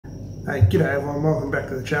Hey, g'day everyone, welcome back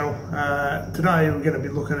to the channel. Today we're going to be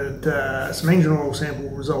looking at some engine oil sample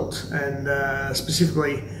results and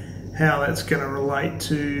specifically how that's going to relate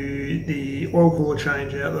to the oil cooler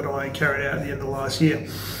change out that I carried out at the end of last year.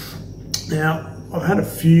 Now, I've had a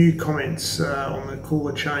few comments on the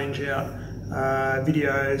cooler change out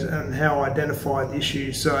videos and how I identified the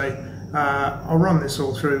issue, so I'll run this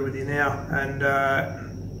all through with you now. And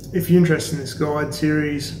if you're interested in this guide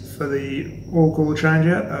series for the oil cooler change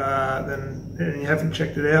out, and you haven't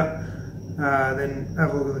checked it out, then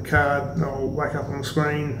have a look at the card. I'll whack up on the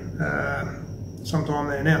screen sometime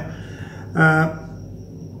there now.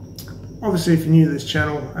 Obviously, if you're new to this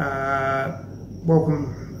channel,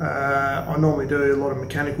 welcome. I normally do a lot of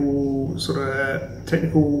mechanical, sort of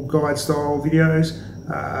technical guide style videos,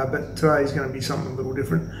 but today's going to be something a little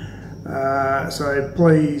different. So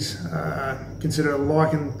please consider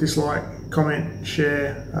like and dislike, comment,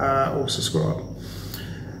 share, or subscribe.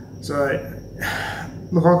 So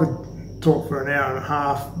look, I could talk for an hour and a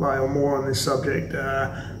half or more on this subject,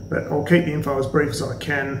 but I'll keep the info as brief as I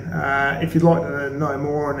can. If you'd like to know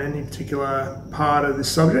more on any particular part of this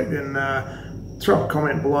subject, then throw a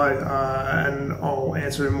comment below and I'll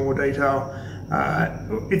answer in more detail.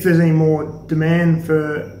 If there's any more demand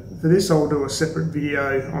for this, I'll do a separate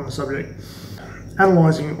video on the subject.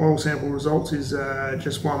 Analysing oil sample results is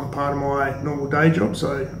just one part of my normal day job,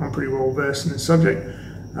 so I'm pretty well versed in this subject.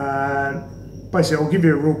 Basically, I'll give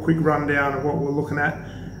you a real quick rundown of what we're looking at,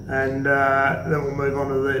 and then we'll move on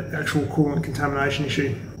to the actual coolant contamination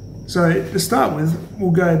issue. So to start with,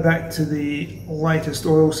 we'll go back to the latest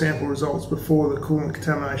oil sample results before the coolant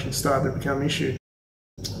contamination started to become an issue.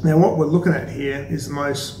 Now, what we're looking at here is the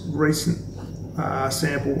most recent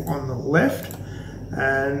sample on the left,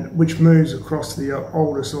 and which moves across to the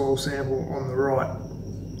oldest oil sample on the right.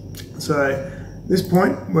 So at this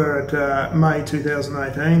point we're at May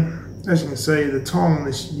 2018. As you can see, the time on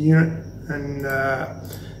this unit and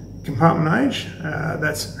compartment age,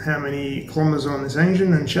 that's how many kilometres are on this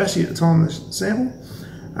engine and chassis at the time of this sample.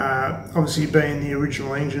 Obviously, being the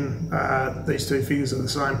original engine, these two figures are the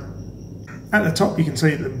same. At the top you can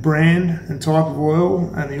see the brand and type of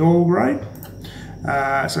oil and the oil grade.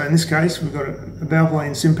 So in this case we've got a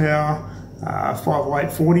Valvoline SimPower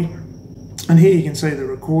 50840, and here you can see the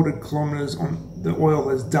recorded kilometres on the oil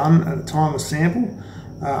has done at the time of sample,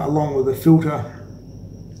 along with the filter,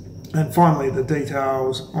 and finally the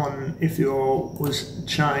details on if the oil was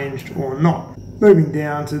changed or not. Moving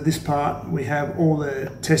down to this part, we have all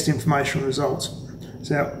the test information results.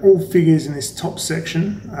 So all figures in this top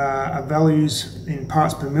section are values in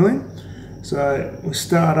parts per million. So we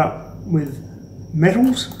start up with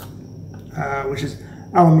metals, which is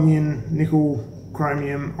aluminium, nickel,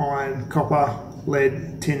 chromium, iron, copper,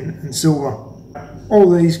 lead, tin and silver. All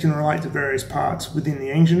these can relate to various parts within the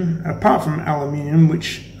engine, apart from aluminium,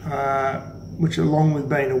 which along with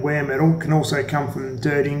being a wear metal can also come from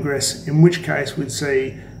dirt ingress, in which case we'd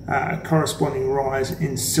see a corresponding rise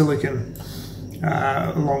in silicon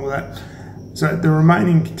along with that. So the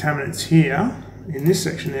remaining contaminants here in this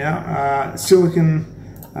section now are silicon,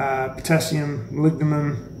 potassium,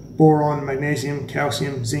 molybdenum, boron, magnesium,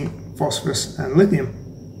 calcium, zinc, phosphorus and lithium.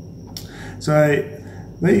 So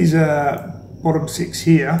these bottom six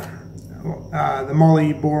here, the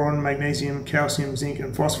moly, boron, magnesium, calcium, zinc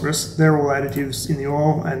and phosphorus, they're all additives in the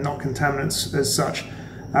oil and not contaminants as such,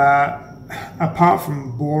 apart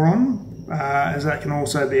from boron, as that can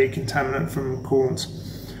also be a contaminant from coolants.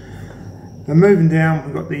 Then moving down,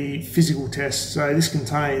 we've got the physical test. So this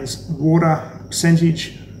contains water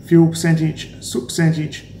percentage, fuel percentage, soot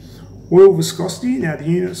percentage, oil viscosity. Now the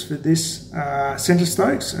units for this centre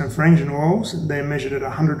stokes and for engine oils, they're measured at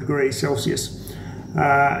 100 degrees Celsius.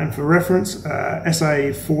 And for reference,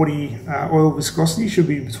 SA40 oil viscosity should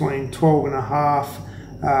be between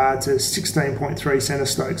 12.5 to 16.3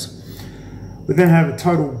 centistokes. We then have a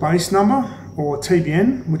total base number, or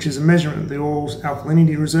TBN, which is a measurement of the oil's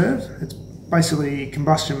alkalinity reserve. It's basically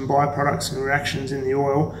combustion byproducts and reactions in the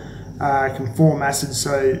oil can form acids,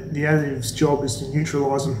 so the additive's job is to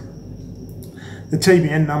neutralise them. The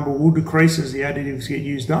TBN number will decrease as the additives get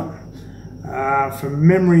used up. From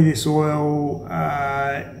memory, this oil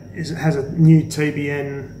has a new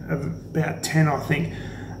TBN of about 10, I think.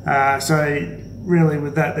 So really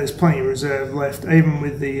with that, there's plenty of reserve left, even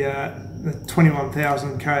with the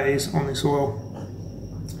 21,000 Ks on this oil.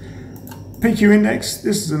 PQ index,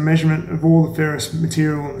 this is a measurement of all the ferrous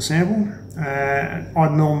material in the sample.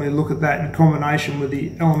 I'd normally look at that in combination with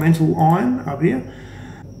the elemental iron up here,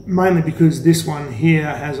 mainly because this one here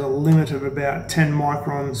has a limit of about 10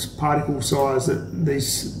 microns particle size that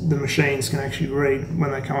the machines can actually read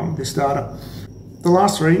when they come up with this data. The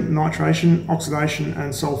last three, nitration, oxidation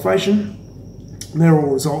and sulfation, they're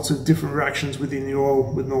all results of different reactions within the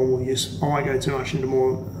oil with normal use. I won't go too much into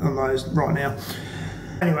more on those right now.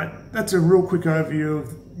 Anyway, that's a real quick overview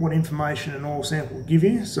of what information an oil sample will give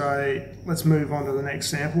you. So let's move on to the next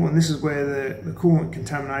sample, and this is where the coolant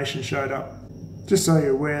contamination showed up. Just so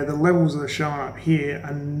you're aware, the levels that are showing up here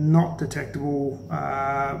are not detectable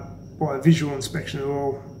by a visual inspection of the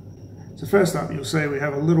oil. So first up, you'll see we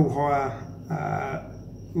have a little higher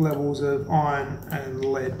levels of iron and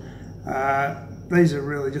lead. These are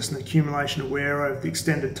really just an accumulation of wear over the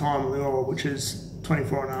extended time of the oil, which is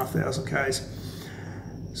 24,500 Ks.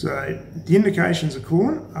 So the indications of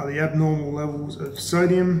coolant are the abnormal levels of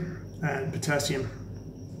sodium and potassium.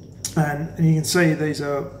 And you can see these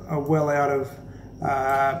are well out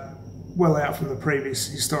from the previous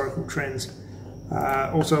historical trends.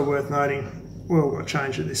 Also worth noting, oil got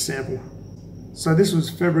changed at this sample. So this was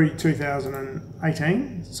February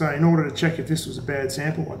 2018. So in order to check if this was a bad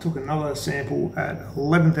sample, I took another sample at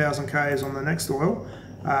 11,000 Ks on the next oil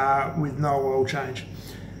with no oil change.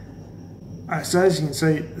 So as you can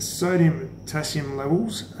see, the sodium and potassium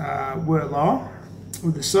levels were lower.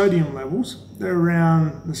 With the sodium levels, they're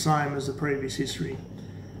around the same as the previous history.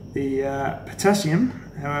 The potassium,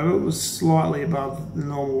 however, was slightly above the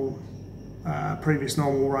normal, previous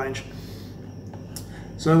normal range.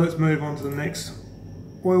 So let's move on to the next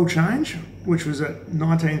oil change, which was at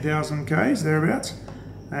 19,000 Ks, thereabouts.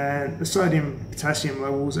 And the sodium potassium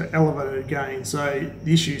levels are elevated again, so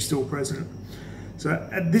the issue is still present. So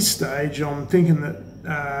at this stage, I'm thinking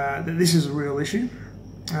that this is a real issue.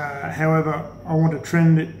 However, I want to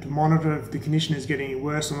trend it to monitor if the condition is getting any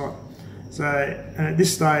worse or not. So, and at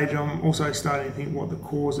this stage, I'm also starting to think what the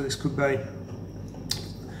cause of this could be.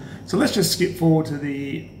 So let's just skip forward to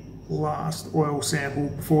the last oil sample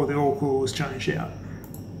before the oil cooler was changed out.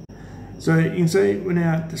 So you can see we're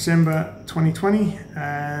now at December 2020,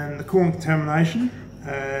 and the coolant contamination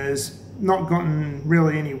has not gotten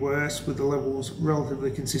really any worse, with the levels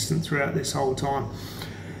relatively consistent throughout this whole time.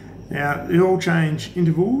 Now, the oil change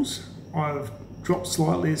intervals I've dropped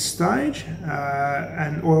slightly at this stage,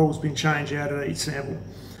 and oil's been changed out at each sample.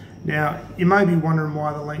 Now, you may be wondering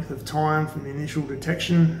why the length of time from the initial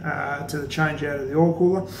detection to the change out of the oil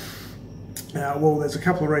cooler. Well, there's a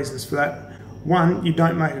couple of reasons for that. One, you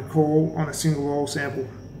don't make a call on a single oil sample.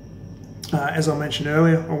 As I mentioned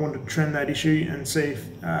earlier, I wanted to trend that issue and see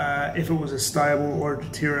if it was a stable or a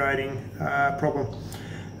deteriorating problem.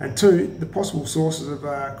 And two, the possible sources of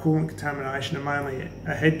coolant contamination are mainly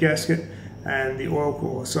a head gasket and the oil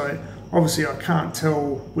cooler. So obviously I can't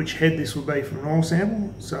tell which head this would be from an oil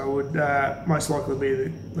sample, so it would most likely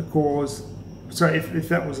be the cause. So if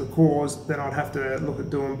that was the cause, then I'd have to look at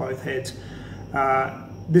doing both heads.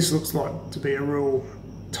 This looks like to be a real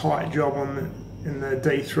tight job in the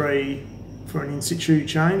D3 for an in-situ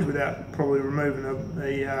change without probably removing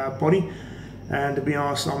the body. And to be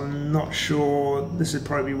honest, I'm not sure this would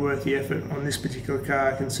probably be worth the effort on this particular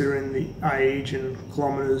car, considering the age and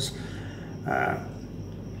kilometres.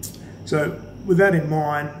 So with that in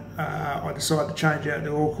mind, I decided to change out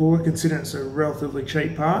the oil cooler, considering it's a relatively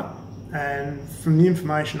cheap part. And from the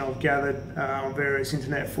information I've gathered on various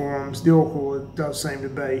internet forums, the oil cooler does seem to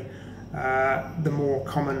be the more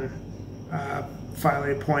common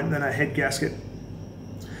failure point than a head gasket.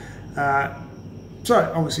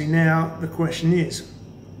 So obviously now the question is,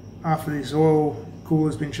 after this oil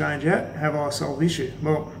cooler's been changed out, have I solved the issue?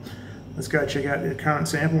 Well, let's go check out the current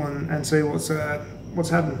sample and see what's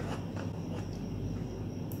happened.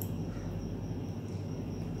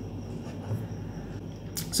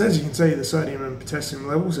 So as you can see, the sodium and potassium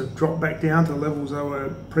levels have dropped back down to levels they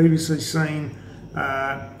were previously seen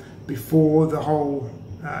before the whole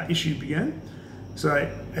issue began. So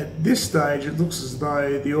at this stage, it looks as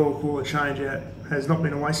though the oil cooler change out has not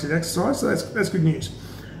been a wasted exercise, so that's good news.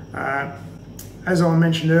 As I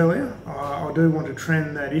mentioned earlier, I do want to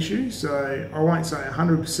trend that issue, so I won't say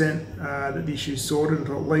 100% that the issue is sorted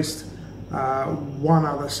until at least one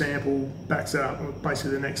other sample backs it up, or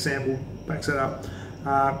basically the next sample backs it up.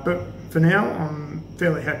 But for now, I'm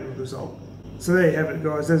fairly happy with the result. So there you have it,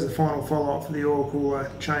 guys. There's the final follow-up for the oil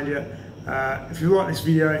cooler change out. If you like this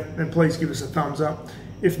video, then please give us a thumbs up.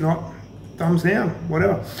 If not, thumbs down,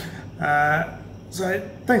 whatever. So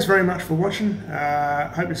thanks very much for watching.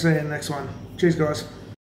 Hope to see you in the next one. Cheers, guys.